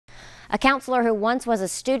A counselor who once was a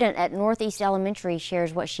student at Northeast Elementary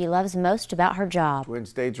shares what she loves most about her job. Twin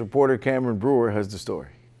States reporter Cameron Brewer has the story.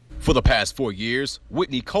 For the past 4 years,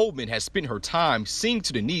 Whitney Coleman has spent her time seeing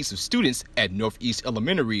to the needs of students at Northeast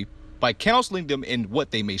Elementary by counseling them in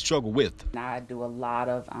what they may struggle with. I do a lot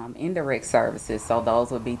of indirect services, so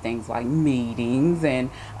those would be things like meetings and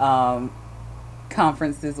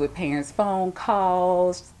conferences with parents, phone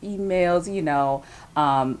calls, emails,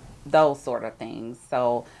 those sort of things.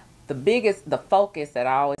 So the focus that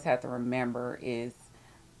I always have to remember is,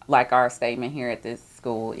 like our statement here at this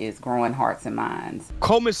school, is growing hearts and minds.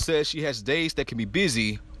 Coleman says she has days that can be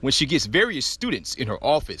busy when she gets various students in her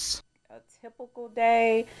office. A typical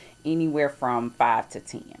day, anywhere from 5 to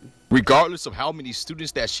 10. Regardless of how many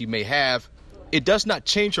students that she may have, it does not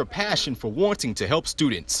change her passion for wanting to help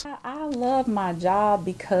students. I love my job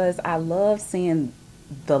because I love seeing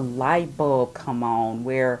the light bulb come on,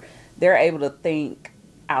 where they're able to think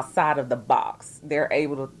outside of the box. They're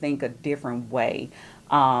able to think a different way.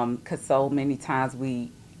 Because so many times we,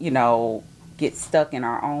 get stuck in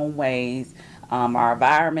our own ways. Our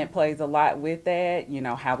environment plays a lot with that,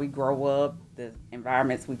 how we grow up, the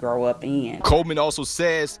environments we grow up in. Coleman also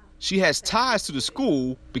says she has ties to the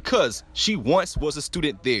school because she once was a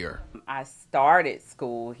student there. I started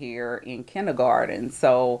school here in kindergarten,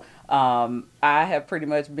 so I have pretty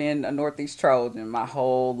much been a Northeast Trojan my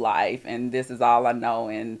whole life, and this is all I know,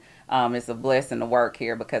 and it's a blessing to work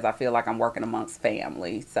here because I feel like I'm working amongst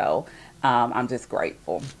family, so I'm just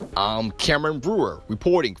grateful. I'm Cameron Brewer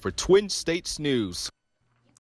reporting for Twin States News.